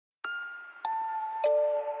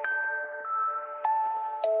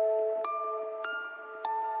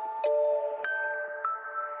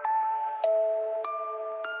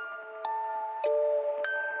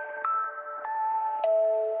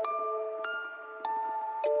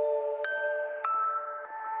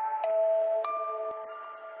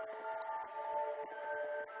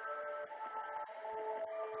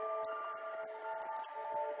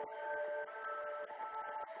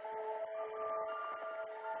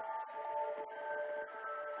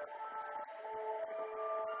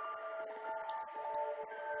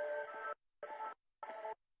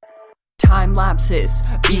time lapses,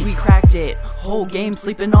 beat we cracked it. Whole game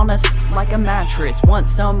sleeping on us like a mattress. Want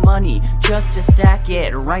some money just to stack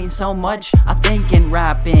it. Writing so much, I think and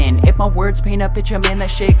rapping. If my words paint a picture, man,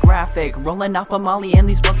 that shit graphic. Rolling off a molly and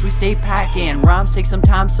these blunts we stay packing. Rhymes take some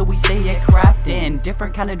time, so we stay a crafting.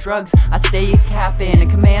 Different kind of drugs, I stay a capping. In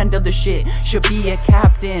command of the shit, should be a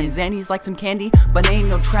captain. Xanny's like some candy, but ain't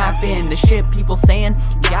no trapping. The shit people saying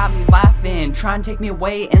got me laughing. Try and take me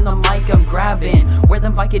away, and the mic I'm grabbing. Where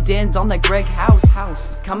them Vicodins on the Greg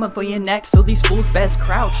house. Coming for your neck, so these fools best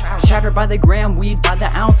crouch. Shattered by the gram, weed by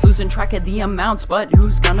the ounce. Losing track of the amounts, but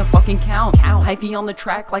who's gonna fucking count? Hyphy on the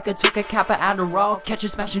track like I took a kappa Adderall. Catching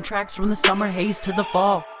smashing tracks from the summer haze to the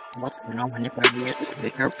fall.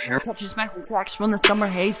 Catching smashing tracks from the summer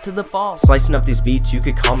haze to the fall. Slicing up these beats, you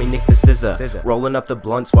could call me Nick the Scissor. Rolling up the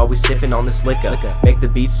blunts while we sipping on this liquor. Make the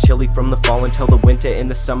beats chilly from the fall until the winter. In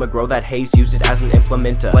the summer, grow that haze, use it as an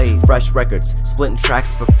implementer. Play fresh records, splitting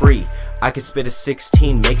tracks for free. I could spit a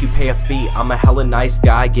 16, make you pay a fee. I'm a hella nice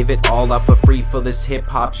guy, give it all up for free. For this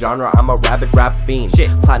hip-hop genre, I'm a rabid rap fiend.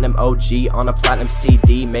 Platinum OG on a platinum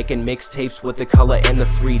CD, making mixtapes with the color and the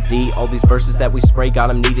 3D. All these verses that we spray, got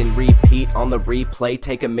them needing repeat. On the replay,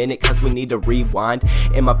 take a minute cause we need to rewind.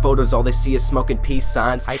 In my photos, all they see is smoking peace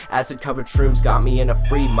signs. Acid covered shrooms got me in a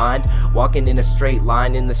free mind. Walking in a straight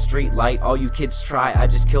line in the street light. All you kids try, I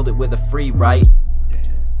just killed it with a free right.